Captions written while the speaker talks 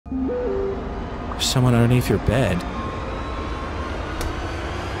Someone underneath your bed.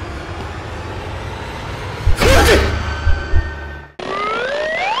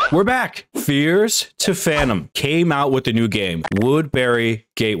 We're back. Fears to Phantom came out with the new game, Woodbury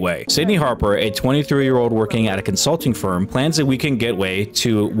Getaway. Sydney Harper, a 23-year-old working at a consulting firm, plans a weekend getaway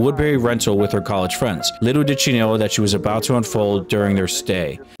to Woodbury rental with her college friends. Little did she know that she was about to unfold during their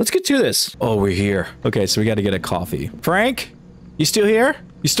stay. Let's get to this. Oh, we're here. Okay, so we got to get a coffee. Frank, you still here?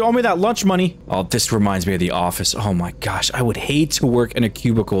 You stole me that lunch money. Oh, this reminds me of The Office. Oh my gosh, I would hate to work in a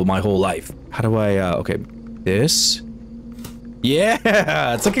cubicle my whole life. How do I, okay, this.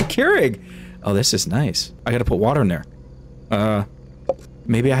 Yeah, it's like a Keurig. Oh, this is nice. I gotta put water in there.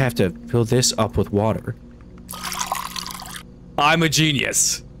 Maybe I have to fill this up with water. I'm a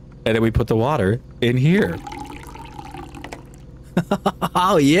genius. And then we put the water in here.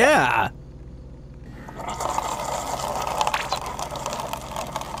 Oh, yeah.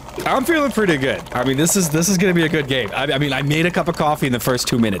 I'm feeling pretty good. I mean, this is gonna be a good game. I mean, I made a cup of coffee in the first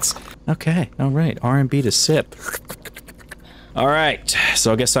 2 minutes. Okay, all right. R&B to sip. All right,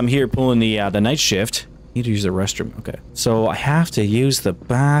 so I guess I'm here pulling the night shift. Need to use the restroom. Okay, so I have to use the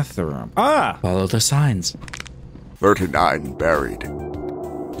bathroom. Ah, follow the signs. 39 buried,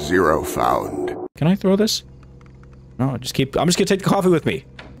 0 found. Can I throw this? No, I'm just gonna take the coffee with me.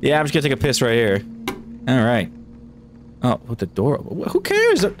 Yeah, I'm just gonna take a piss right here. All right. Oh, with the door. Who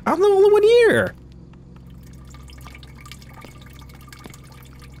cares? I'm the only one here.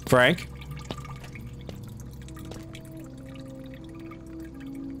 Frank.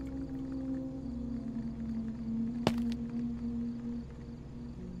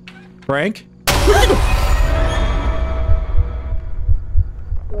 Frank?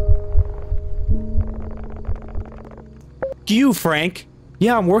 You, Frank.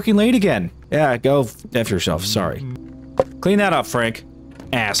 Yeah, I'm working late again. Yeah, go F yourself. Sorry. Clean that up, Frank.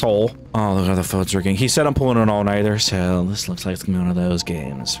 Asshole. Oh, look at the phone's ringing. He said I'm pulling an all-nighter, so this looks like it's gonna be one of those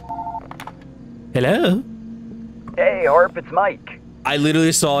games. Hello? Hey, Harp, it's Mike. I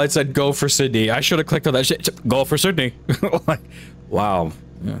literally saw it said go for Sydney. I should have clicked on that shit. Go for Sydney. Like, wow.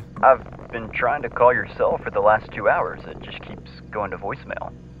 Yeah. I've been trying to call your cell for the last 2 hours. It just keeps going to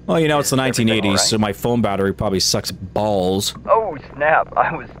voicemail. Well, you know, it's the Is everything 1980s, all right? so my phone battery probably sucks balls. Oh, snap.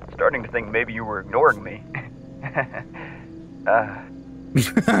 I was starting to think maybe you were ignoring me. I'm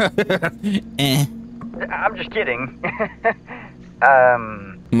just kidding.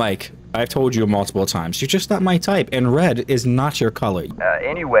 Mike, I've told you multiple times, you're just not my type, and red is not your color.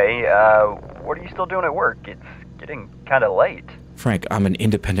 Anyway, what are you still doing at work? It's getting kind of late. Frank, I'm an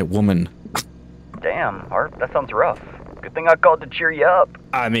independent woman. Damn, Harp, that sounds rough. Good thing I called to cheer you up.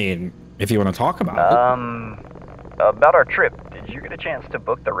 I mean, if you want to talk about it. About our trip, did you get a chance to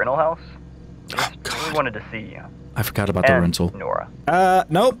book the rental house? Oh, Just really wanted to see you. I forgot about the rental. Nora.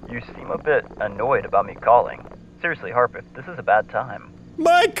 Nope. You seem a bit annoyed about me calling. Seriously, Harp, if this is a bad time.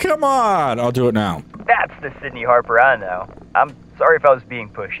 Mike, come on! I'll do it now. That's the Sydney Harper I know. I'm sorry if I was being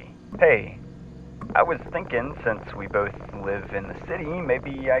pushy. Hey, I was thinking, since we both live in the city,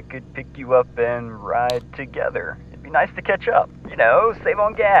 maybe I could pick you up and ride together. It'd be nice to catch up. You know, save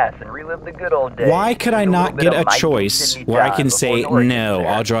on gas and relive the good old days. Why could I not get a choice where I can say, no,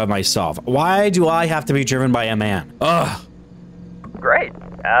 I'll drive myself? Why do I have to be driven by a man? Ugh. Great.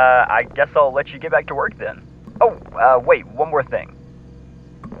 I guess I'll let you get back to work then. Oh, wait, one more thing.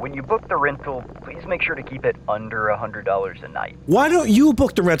 When you book the rental, please make sure to keep it under $100 a night. Why don't you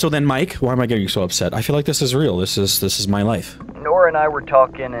book the rental then, Mike? Why am I getting so upset? I feel like this is real. This is my life. Nora and I were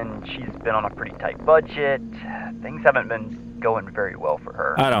talking, and she's been on a pretty tight budget. Things haven't been going very well for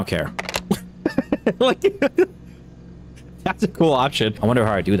her. I don't care. Like, that's a cool option. I wonder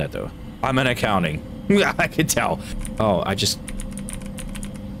how I do that, though. I'm in accounting. I can tell. Oh, I just...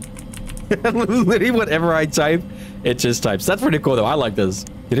 Literally, whatever I type, it just types. That's pretty cool, though. I like this.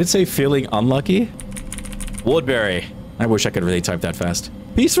 Did it say feeling unlucky? Woodbury. I wish I could really type that fast.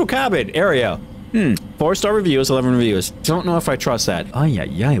 Peaceful cabin area. 4-star reviews, 11 reviews. Don't know if I trust that. Oh,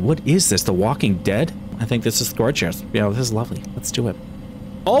 yeah. What is this? The Walking Dead? I think this is gorgeous. Yeah, this is lovely. Let's do it.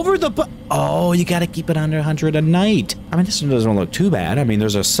 Over the oh, you gotta keep it under 100 a night. I mean, this one doesn't look too bad. I mean,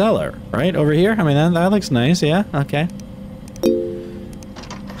 there's a cellar, right? Over here. I mean, that looks nice. Yeah, okay.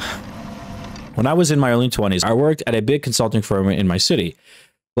 When I was in my early 20s, I worked at a big consulting firm in my city.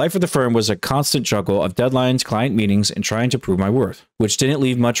 Life at the firm was a constant juggle of deadlines, client meetings, and trying to prove my worth, which didn't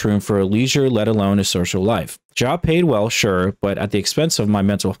leave much room for a leisure, let alone a social life. Job paid well, sure, but at the expense of my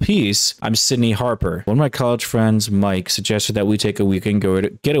mental peace. I'm Sydney Harper. One of my college friends, Mike, suggested that we take a weekend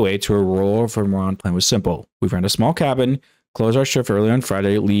getaway to a rural Vermont. Plan was simple. We rent a small cabin, close our shift early on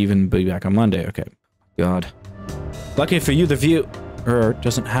Friday, leave, and be back on Monday. Okay. God. Lucky for you, the view... Or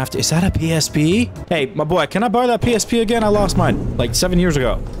doesn't have to. Is that a PSP? Hey, my boy, can I borrow that PSP again? I lost mine like 7 years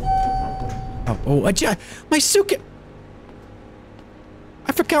ago. My suitcase.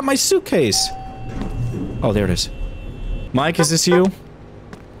 I forgot my suitcase. Oh, there it is. Mike, is this you?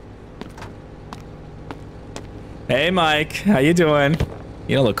 Hey, Mike. How you doing?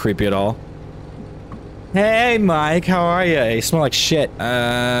 You don't look creepy at all. Hey, Mike. How are you? You smell like shit.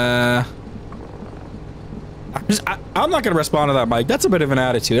 I'm not gonna respond to that, Mike. That's a bit of an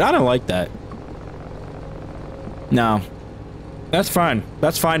attitude. I don't like that. No. That's fine.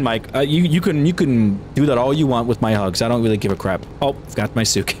 That's fine, Mike. You can do that all you want with my hugs. I don't really give a crap. Oh, forgot my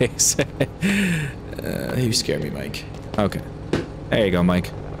suitcase. You scare me, Mike. Okay. There you go,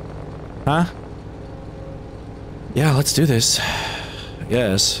 Mike. Huh? Yeah, let's do this. I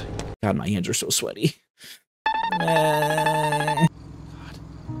guess. God, my hands are so sweaty. God.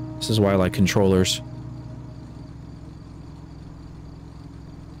 This is why I like controllers.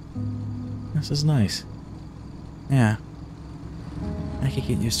 This is nice. Yeah. I can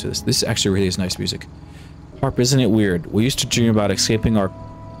get used to this. This actually really is nice music. Harp, isn't it weird? We used to dream about escaping our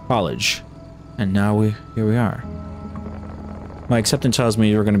college. And now here we are. My acceptance tells me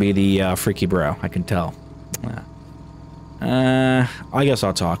you're going to be the freaky bro. I can tell. I guess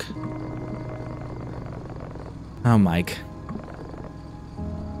I'll talk. Oh, Mike.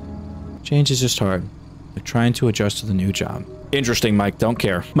 Change is just hard. Like trying to adjust to the new job. Interesting, Mike. Don't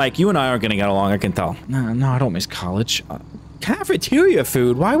care. Mike, you and I aren't going to get along. I can tell. No, I don't miss college. Cafeteria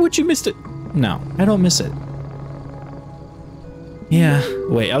food? Why would you miss it? No, I don't miss it. Yeah.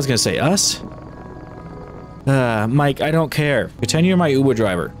 Wait, I was going to say us? Mike, I don't care. Pretend you're my Uber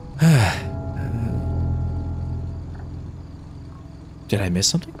driver. Did I miss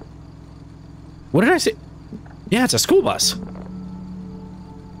something? What did I say? Yeah, it's a school bus.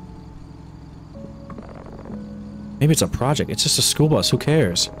 Maybe it's a project. It's just a school bus. Who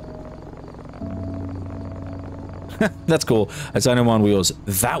cares? That's cool. A Dynamo on wheels.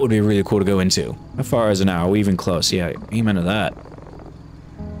 That would be really cool to go into. How far is it now? Are we even close? Yeah, amen to that.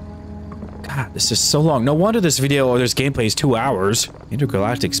 God, this is so long. No wonder this video or this gameplay is 2 hours.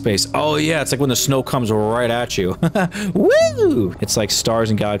 Intergalactic space. Oh yeah, it's like when the snow comes right at you. Woo! It's like stars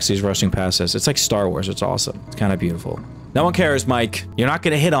and galaxies rushing past us. It's like Star Wars. It's awesome. It's kind of beautiful. No one cares, Mike. You're not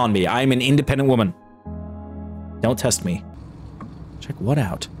gonna hit on me. I'm an independent woman. Don't test me. Check what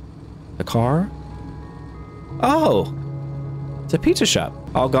out? The car? Oh! It's a pizza shop.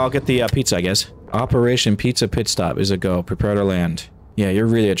 I'll get the pizza, I guess. Operation Pizza Pit Stop is a go. Prepare to land. Yeah, you're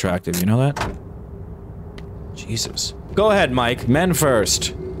really attractive. You know that? Jesus. Go ahead, Mike. Men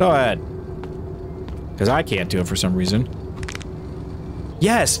first. Go ahead. Because I can't do it for some reason.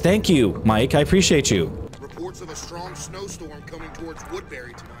 Yes, thank you, Mike. I appreciate you. Reports of a strong snowstorm coming towards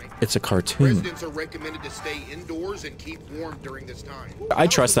Woodbury tonight. It's a cartoon. Residents are recommended to stay indoors and keep warm during this time. I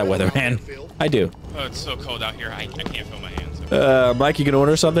trust that weatherman. I do. Oh, it's so cold out here. I can't feel my hands. Mike, you can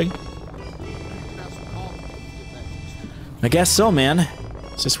order something? I guess so, man.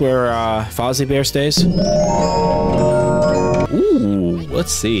 Is this where, Fozzie Bear stays? Ooh,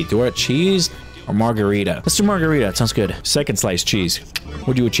 let's see. Do I want cheese or margarita? Let's do margarita. That sounds good. Second slice cheese.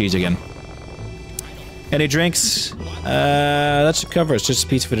 We'll do a cheese again. Any drinks? That should cover us. Just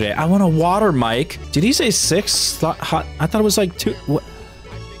pizza for today. I want a water, Mike. Did he say 6 hot? I thought it was like 2. What?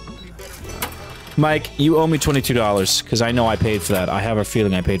 Mike, you owe me $22 because I know I paid for that. I have a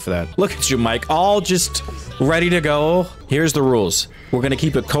feeling I paid for that. Look at you, Mike. All just ready to go. Here's the rules. We're going to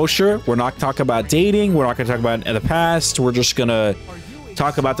keep it kosher. We're not talking about dating. We're not going to talk about the past. We're just going to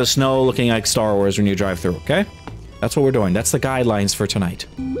talk about the snow looking like Star Wars when you drive through, okay? That's what we're doing. That's the guidelines for tonight.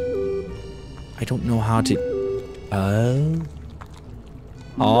 I don't know how to...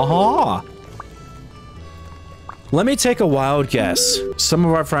 Aha! Let me take a wild guess. Some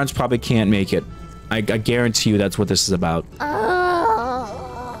of our friends probably can't make it. I guarantee you that's what this is about.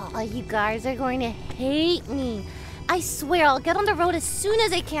 Oh, you guys are going to hate me. I swear I'll get on the road as soon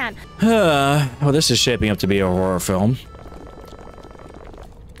as I can. Well, this is shaping up to be a horror film.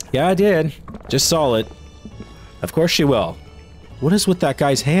 Yeah, I did. Just saw it. Of course she will. What is with that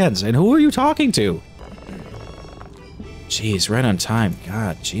guy's hands? And who are you talking to? Jeez, right on time.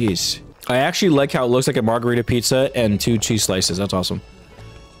 God, jeez. I actually like how it looks like a margarita pizza and 2 cheese slices. That's awesome.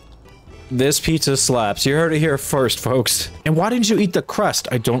 This pizza slaps. You heard it here first, folks. And why didn't you eat the crust?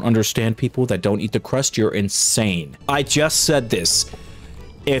 I don't understand people that don't eat the crust. You're insane. I just said this.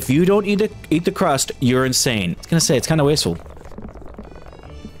 If you don't eat the crust, you're insane. I was gonna say, it's kind of wasteful.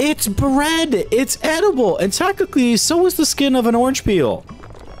 It's bread. It's edible. And technically, so is the skin of an orange peel.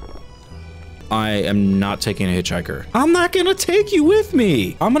 I am not taking a hitchhiker. I'm not gonna take you with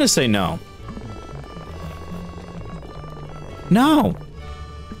me. I'm gonna say no. No.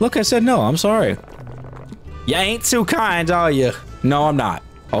 Look, I said no. I'm sorry. You ain't too kind, are you? No, I'm not.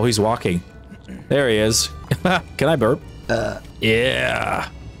 Oh, he's walking. There he is. Can I burp? Yeah.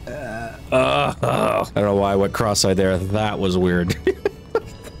 I don't know why I went cross-eyed there. That was weird.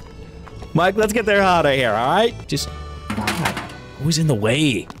 Mike, let's get there out of here, all right? Just... God, always in the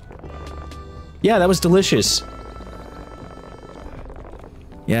way. Yeah, that was delicious.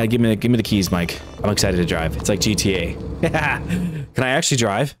 Yeah, give me the keys, Mike. I'm excited to drive. It's like GTA. Can I actually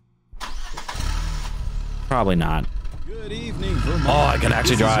drive? Probably not. Good evening, oh, I can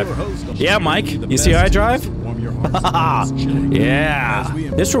actually drive. Yeah, Mike. You see how I drive? Yeah.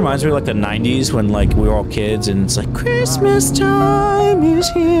 This reminds me of like the 90s when like we were all kids and it's like Christmas time is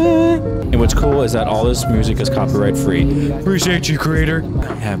here. And what's cool is that all this music is copyright free. Appreciate you, creator.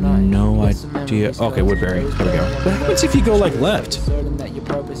 I have no idea. Okay, Woodbury. There we go. What happens if you go like left?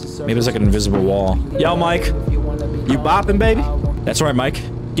 Maybe there's like an invisible wall. Yo, Mike. You bopping, baby? That's right, Mike.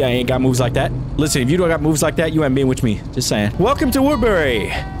 Yeah, I ain't got moves like that. Listen, if you don't got moves like that, you ain't being with me. Just saying. Welcome to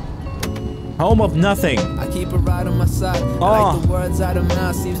Woodbury. Home of nothing. I keep it right on my side. Like the words out of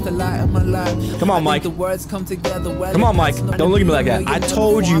mouth seems to light my life. Come on, Mike. The words come together. Come on, Mike. Don't look at me like that. I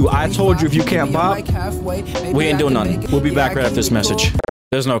told you if you can't bop, we ain't doing nothing. We'll be back right after this message.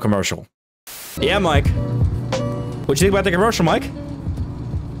 There's no commercial. Yeah, Mike. What you think about the commercial, Mike?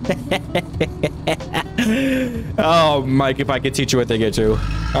 Oh, Mike, if I could teach you what they get to.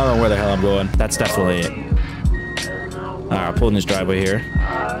 I don't know where the hell I'm going. That's definitely it. Alright, pulling this driveway here.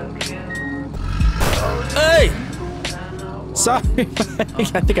 Hey! Sorry, I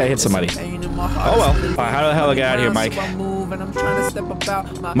think I hit somebody. Oh well. Alright, how the hell do I get out of here, Mike?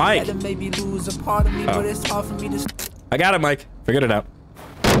 Mike! Oh. I got it, Mike. Figured it out.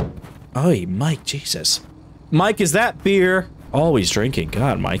 Oh, Mike, Jesus. Mike, is that beer? Always drinking.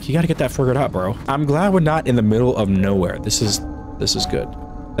 God, Mike, you gotta get that figured out, bro. I'm glad we're not in the middle of nowhere. This is good.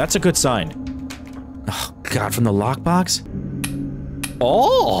 That's a good sign. Oh, God, from the lockbox?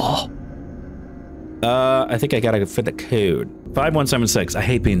 Oh! I think I gotta fit the code. 5176. I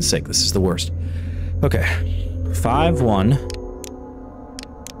hate being sick. This is the worst. Okay.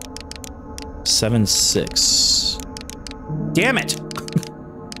 5176. Damn it!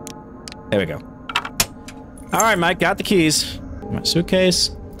 There we go. All right, Mike, got the keys. My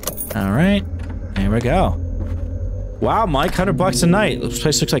suitcase. All right, there we go. Wow, Mike, $100 a night. This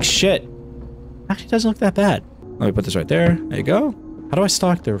place looks like shit. Actually, doesn't look that bad. Let me put this right there. There you go. How do I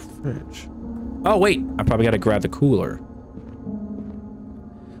stock their fridge? Oh, wait, I probably gotta grab the cooler.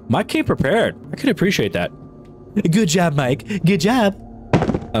 Mike came prepared. I could appreciate that. Good job, Mike. Good job.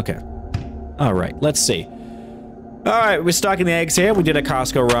 Okay. All right, let's see. All right, we're stocking the eggs here. We did a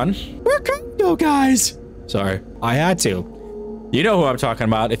Costco run. We're Costco guys. Sorry, I had to. You know who I'm talking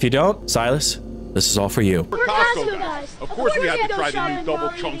about. If you don't, Silas, this is all for you. We're Costco guys. Of course we had to try the new double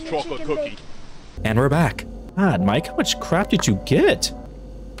chunk chocolate cookie. And we're back. God, Mike, how much crap did you get?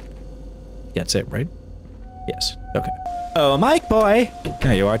 That's it, right? Yes. Okay. Oh, Mike boy.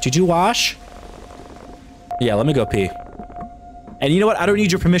 There you are. Did you wash? Yeah, let me go pee. And you know what? I don't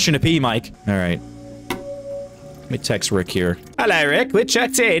need your permission to pee, Mike. All right. Let me text Rick here. Hello, Rick. We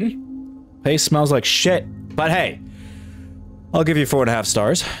checked in. Place smells like shit. But hey, I'll give you 4.5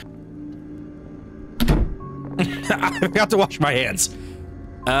 stars. I forgot to wash my hands.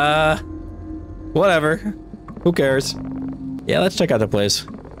 Whatever. Who cares? Yeah, let's check out the place.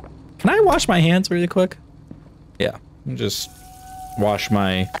 Can I wash my hands really quick? Yeah, just wash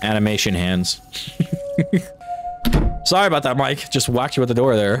my animation hands. Sorry about that, Mike. Just whacked you at the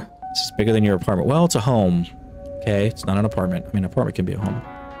door there. This is bigger than your apartment. Well, it's a home. Okay, it's not an apartment. I mean, an apartment can be a home.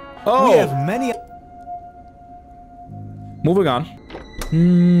 Oh! We have many... Moving on.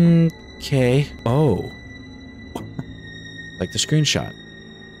 Okay. Oh. Like the screenshot.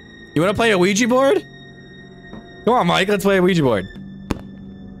 You want to play a Ouija board? Come on, Mike. Let's play a Ouija board.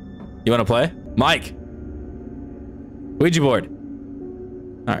 You want to play? Mike! Ouija board.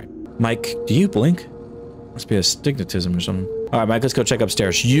 Alright. Mike, do you blink? Must be a stigmatism or something. Alright, Mike, let's go check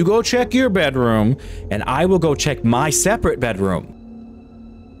upstairs. You go check your bedroom, and I will go check my separate bedroom.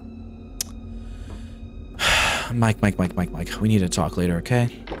 Mike. We need to talk later, okay?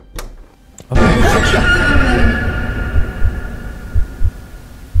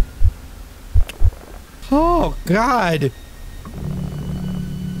 Oh, God.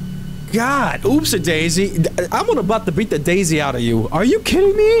 God, oops-a-daisy. I'm about to beat the daisy out of you. Are you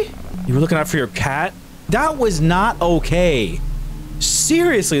kidding me? You were looking out for your cat? That was not okay.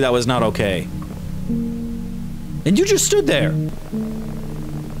 Seriously, that was not okay. And you just stood there.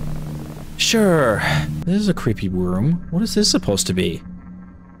 Sure. This is a creepy room. What is this supposed to be?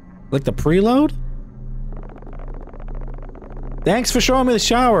 Like the preload? Thanks for showing me the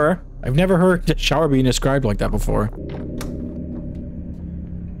shower. I've never heard the shower being described like that before.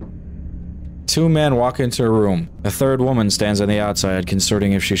 2 men walk into a room. A 3rd woman stands on the outside,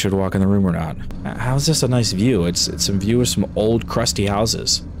 considering if she should walk in the room or not. How's this a nice view? It's some view of some old, crusty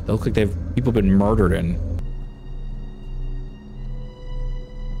houses. They look like people been murdered in.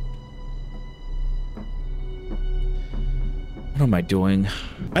 What am I doing?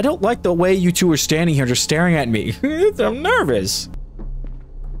 I don't like the way you two are standing here just staring at me. I'm nervous.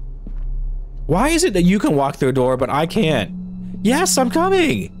 Why is it that you can walk through a door, but I can't? Yes, I'm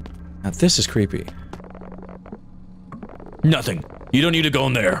coming! Now this is creepy. Nothing. You don't need to go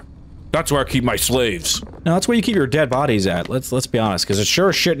in there. That's where I keep my slaves. No, that's where you keep your dead bodies at. Let's be honest, because it's sure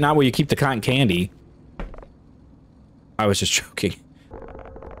as shit not where you keep the cotton candy. I was just joking.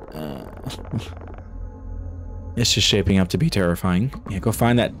 It's just shaping up to be terrifying. Yeah, go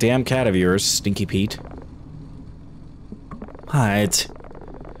find that damn cat of yours, Stinky Pete. What?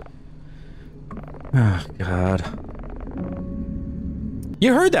 Oh, God.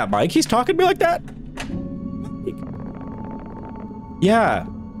 You heard that, Mike? He's talking to me like that? Yeah.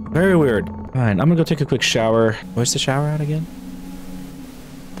 Very weird. Fine, I'm gonna go take a quick shower. Where's the shower at again?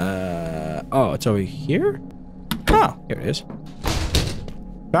 Oh, it's over here? Oh, here it is.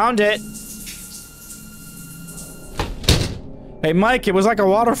 Found it! Hey, Mike, it was like a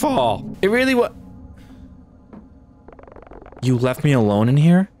waterfall. It really was. You left me alone in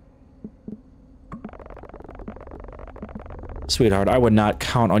here? Sweetheart, I would not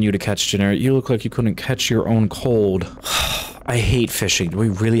count on you to catch dinner. You look like you couldn't catch your own cold. I hate fishing. Do we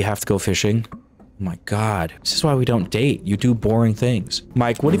really have to go fishing? Oh my God. This is why we don't date. You do boring things.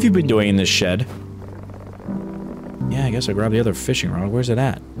 Mike, what have you been doing in this shed? Yeah, I guess I grabbed the other fishing rod. Where's it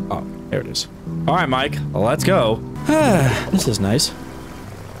at? Oh, there it is. All right, Mike, let's go. This is nice.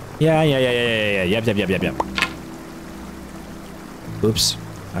 Yeah. Yep. Oops.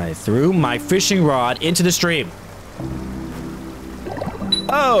 I threw my fishing rod into the stream.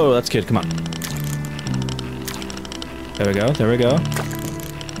 Oh, that's good. Come on. There we go. There we go.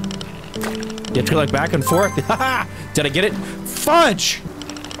 You have to go like back and forth. Did I get it? Fudge!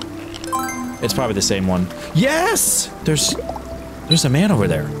 It's probably the same one. Yes! There's a man over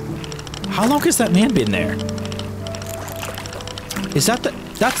there. How long has that man been there? Is that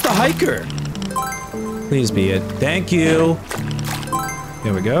that's the hiker? Please be it. Thank you.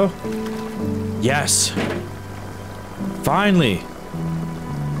 Here we go. Yes. Finally.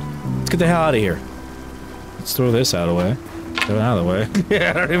 Let's get the hell out of here. Let's throw this out of the way. Throw it out of the way. Yeah,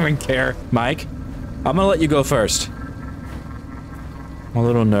 I don't even care. Mike, I'm gonna let you go first. I'm a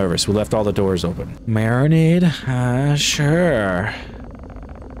little nervous. We left all the doors open. Marinade? Sure.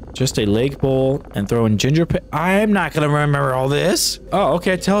 Just a lake bowl and throw in ginger I'm not gonna remember all this. Oh,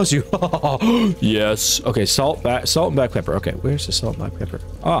 okay, it tells you. Yes. Okay, salt and black pepper. Okay, where's the salt and black pepper?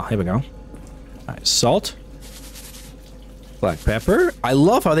 Oh, here we go. All right, salt. Black pepper. I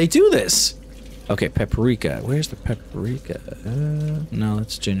love how they do this. Okay, paprika. Where's the paprika? No,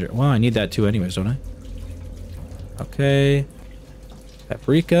 that's ginger. Well, I need that too anyways, don't I? Okay.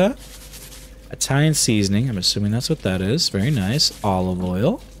 Paprika. Italian seasoning. I'm assuming that's what that is. Very nice. Olive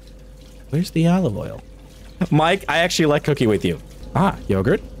oil. Where's the olive oil? Mike, I actually like cooking with you. Ah,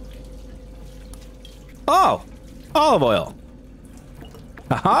 yogurt. Oh, olive oil.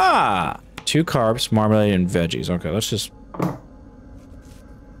 Aha! 2 carbs, marmalade, and veggies. Okay, let's just...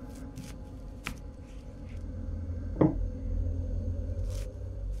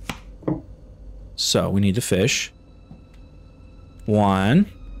 So, we need to fish.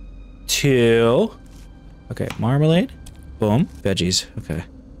 1, 2. Okay, marmalade. Boom. Veggies. Okay.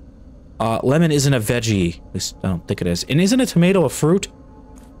 Lemon isn't a veggie. At least I don't think it is. And isn't a tomato a fruit?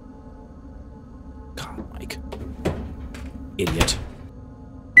 God, Mike. Idiot.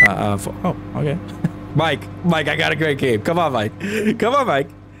 Oh, okay. Mike, I got a great game. Come on, Mike. Come on, Mike.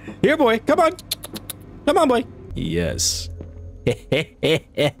 Here, boy. Come on. Come on, boy. Yes. All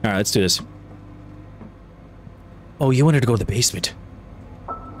right, let's do this. Oh, you wanted to go to the basement.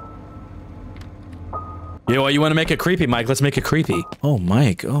 You know what? You want to make it creepy, Mike? Let's make it creepy. Oh,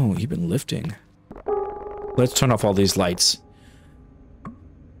 Mike. Oh, you've been lifting. Let's turn off all these lights.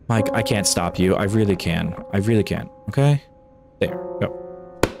 Mike, I can't stop you. I really can. I really can. Okay? There.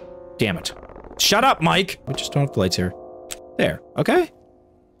 Go. Damn it. Shut up, Mike! We just turn off the lights here. There. Okay?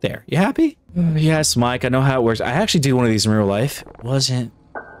 There. You happy? Yes, Mike. I know how it works. I actually did one of these in real life. Wasn't...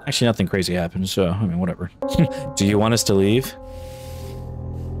 Actually, nothing crazy happened, so, I mean, whatever. Do you want us to leave?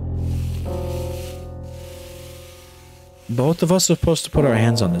 Both of us are supposed to put our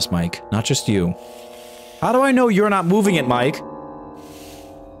hands on this, Mike. Not just you. How do I know you're not moving it, Mike?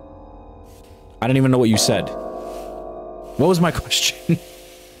 I don't even know what you said. What was my question?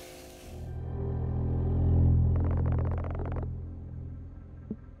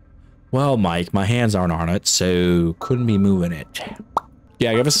 Well, Mike, my hands aren't on it, so couldn't be moving it.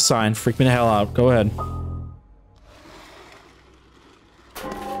 Yeah, give us a sign. Freak me the hell out. Go ahead.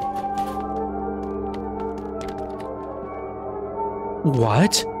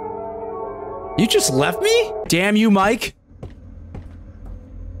 What? You just left me? Damn you, Mike.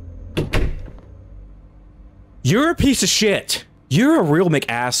 You're a piece of shit. You're a real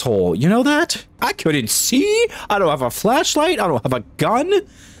McAsshole. You know that? I couldn't see. I don't have a flashlight. I don't have a gun.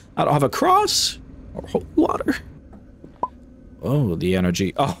 I don't have a cross or holy water. Oh, the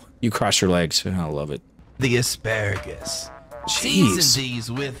energy. Oh, you cross your legs. I love it. The asparagus. Jeez. Season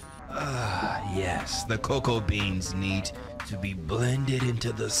these with, yes, the cocoa beans need to be blended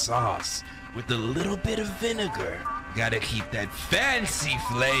into the sauce with a little bit of vinegar. Gotta keep that fancy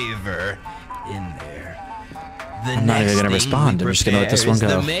flavor in there. I'm not even gonna respond. I'm just gonna let this one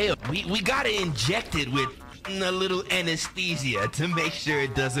go. We gotta inject it with a little anesthesia to make sure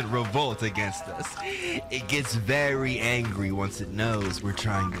it doesn't revolt against us. It gets very angry once it knows we're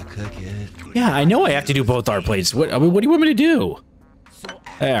trying to cook it. Yeah, I know I have to do both our plates. What do you want me to do?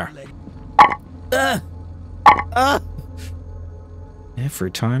 There.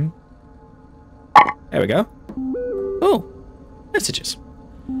 Every time. There we go. Oh, messages.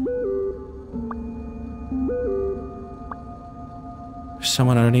 There's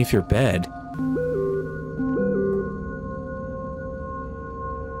someone underneath your bed.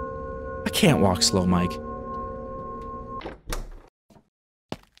 I can't walk slow, Mike.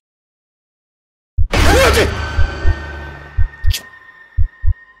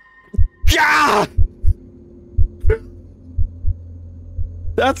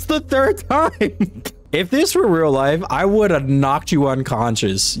 That's the third time. If this were real life, I would have knocked you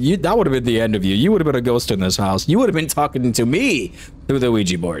unconscious. That would have been the end of you. You would have been a ghost in this house. You would have been talking to me through the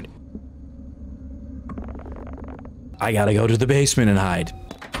Ouija board. I gotta go to the basement and hide.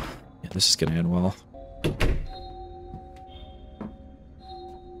 Yeah, this is gonna end well.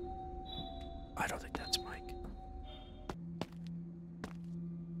 I don't think that's Mike.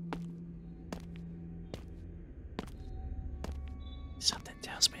 Something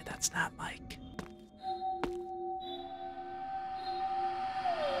tells me that's not Mike.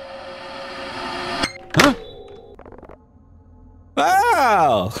 Huh?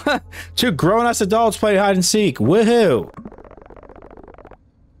 Oh! Two grown-ass adults playing hide and seek. Woohoo!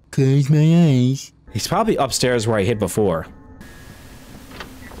 Close my eyes. He's probably upstairs where I hid before.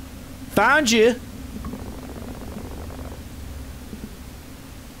 Found you!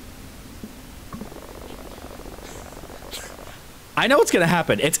 I know what's gonna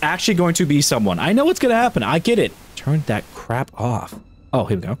happen. It's actually going to be someone. I know what's gonna happen. I get it. Turn that crap off. Oh,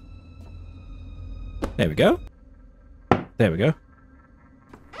 here we go. There we go. There we go.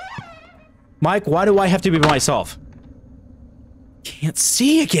 Mike, why do I have to be by myself? Can't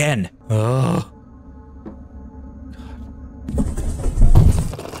see again. Oh.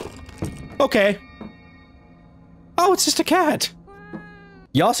 Okay. Oh, it's just a cat.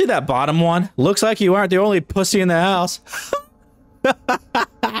 Y'all see that bottom one? Looks like you aren't the only pussy in the house.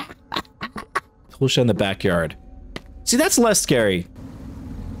 Push in the backyard. See, that's less scary.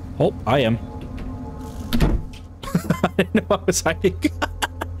 Oh, I am. I didn't know I was hiding.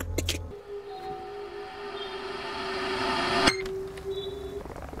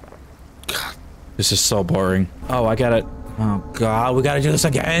 God, this is so boring. Oh, I gotta... Oh, God, we gotta do this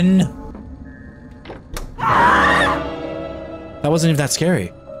again. That wasn't even that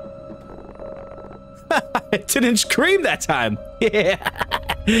scary. It didn't scream that time. Yeah.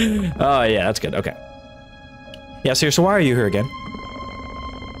 Oh, yeah, that's good. Okay. Yeah, so why are you here again?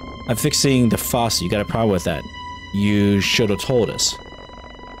 I'm fixing the faucet. You got a problem with that. You should have told us.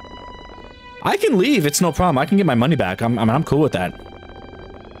 I can leave. It's no problem. I can get my money back. I'm cool with that.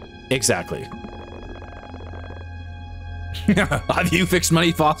 Exactly. Have you fixed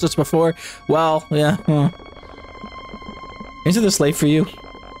many faucets before? Well, yeah. Isn't this late for you?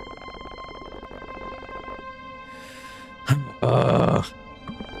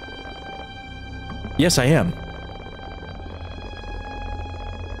 Yes, I am.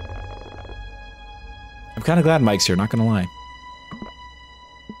 I'm kind of glad Mike's here, not gonna lie.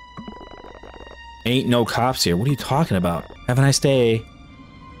 Ain't no cops here. What are you talking about? Have a nice day.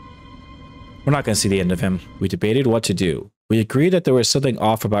 We're not gonna see the end of him. We debated what to do. We agreed that there was something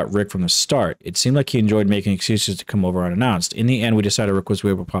off about Rick from the start. It seemed like he enjoyed making excuses to come over unannounced. In the end, we decided Rick was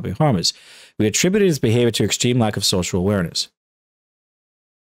able to probably harm us. We attributed his behavior to extreme lack of social awareness.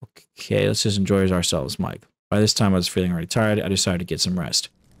 Okay, let's just enjoy ourselves, Mike. By this time, I was feeling already tired. I decided to get some rest.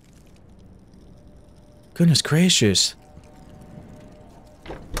 Goodness gracious.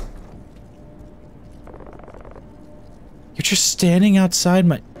 You're just standing outside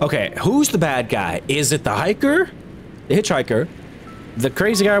my... Okay, who's the bad guy? Is it the hiker? The hitchhiker? The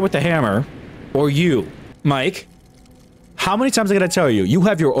crazy guy with the hammer? Or you? Mike? How many times I gotta tell you? You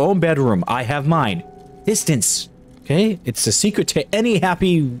have your own bedroom. I have mine. Distance. Okay? It's the secret to any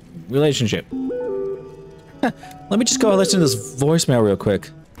happy relationship. Let me just go listen to this voicemail real quick.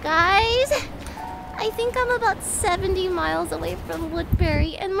 Guys, I think I'm about 70 miles away from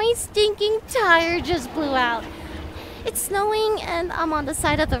Woodbury and my stinking tire just blew out. It's snowing and I'm on the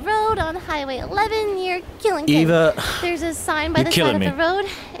side of the road on Highway 11 near Killington. Eva, there's a sign by the side of the road.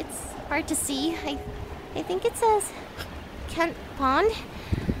 It's hard to see. I think it says Kent Pond.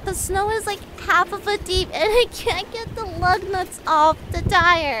 The snow is like half a foot deep and I can't get the lug nuts off the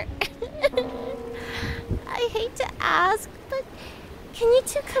tire. I hate to ask, but can you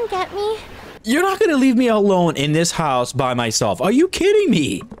two come get me? You're not gonna leave me alone in this house by myself. Are you kidding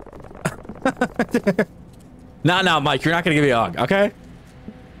me? No, Mike, you're not gonna give me a hug, okay?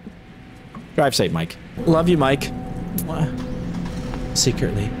 Drive safe, Mike. Love you, Mike.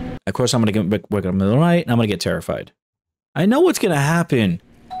 Secretly. Of course, I'm gonna wake up in the night, and I'm gonna get terrified. I know what's gonna happen.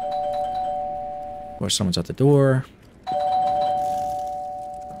 Or someone's at the door.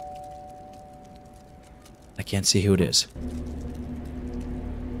 I can't see who it is.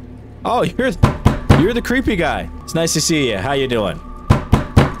 Oh, you're the creepy guy. It's nice to see you. How you doing?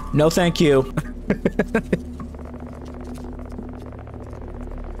 No, thank you.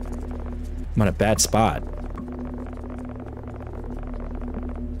 I'm on a bad spot.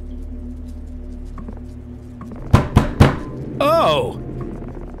 Oh!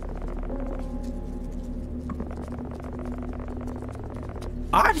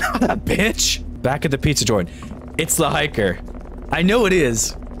 I'm not a bitch! Back at the pizza joint. It's the hiker. I know it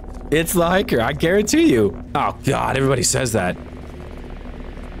is. It's the hiker, I guarantee you. Oh god, everybody says that.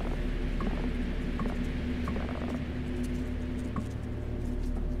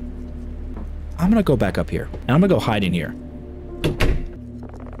 I'm gonna go back up here. And I'm gonna go hide in here.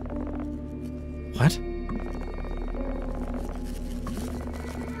 What?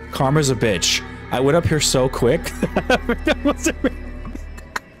 Karma's a bitch. I went up here so quick.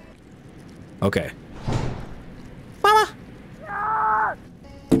 Okay. Mama!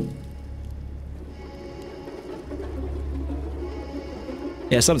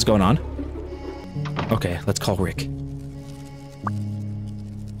 Yeah, something's going on. Okay, let's call Rick.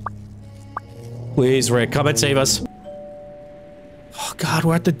 Please, Rick, come and save us. Oh god,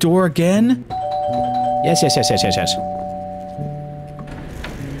 we're at the door again? Yes.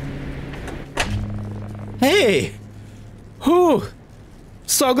 Hey! Whew!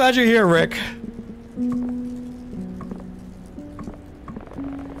 So glad you're here, Rick.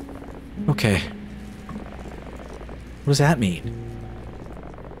 Okay. What does that mean?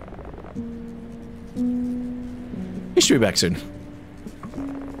 He should be back soon.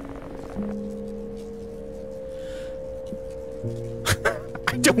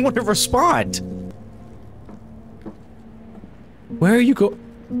 I don't want to respond. Where are you go?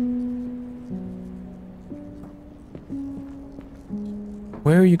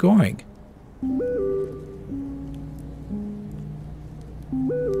 Where are you going?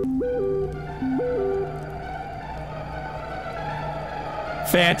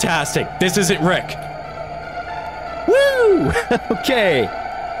 Fantastic. This isn't Rick. Woo! Okay.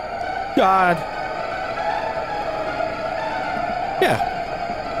 God. Yeah.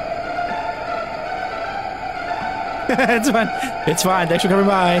 It's fine. It's fine. Thanks for coming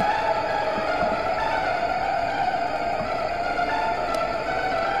by.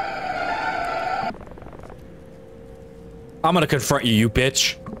 I'm gonna confront you, you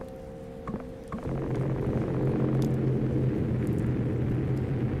bitch.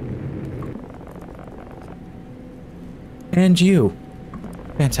 And you.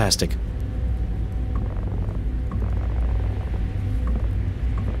 Fantastic.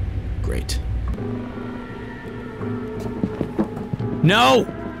 Great. No!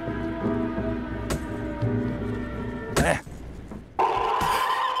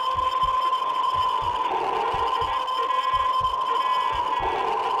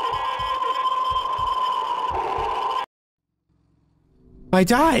 I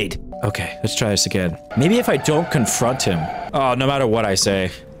died. Okay, let's try this again. Maybe if I don't confront him. Oh, no matter what I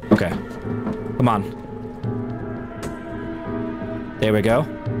say. Okay. Come on. There we go.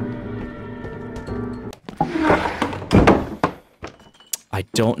 I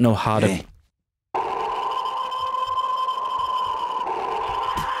don't know how to...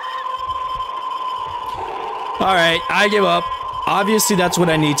 Alright, I give up. Obviously, that's what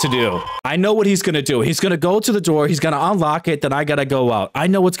I need to do. I know what he's gonna do. He's gonna go to the door. He's gonna unlock it. Then I gotta go out. I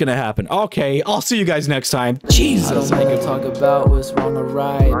know what's gonna happen. Okay, I'll see you guys next time. Jesus. I don't make her talk about what's wrong or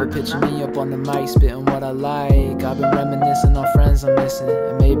right, but picture me up on the mic, spitting what I like. I've been reminiscing on friends I'm missing,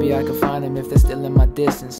 and maybe I could find them if they're still in my distance.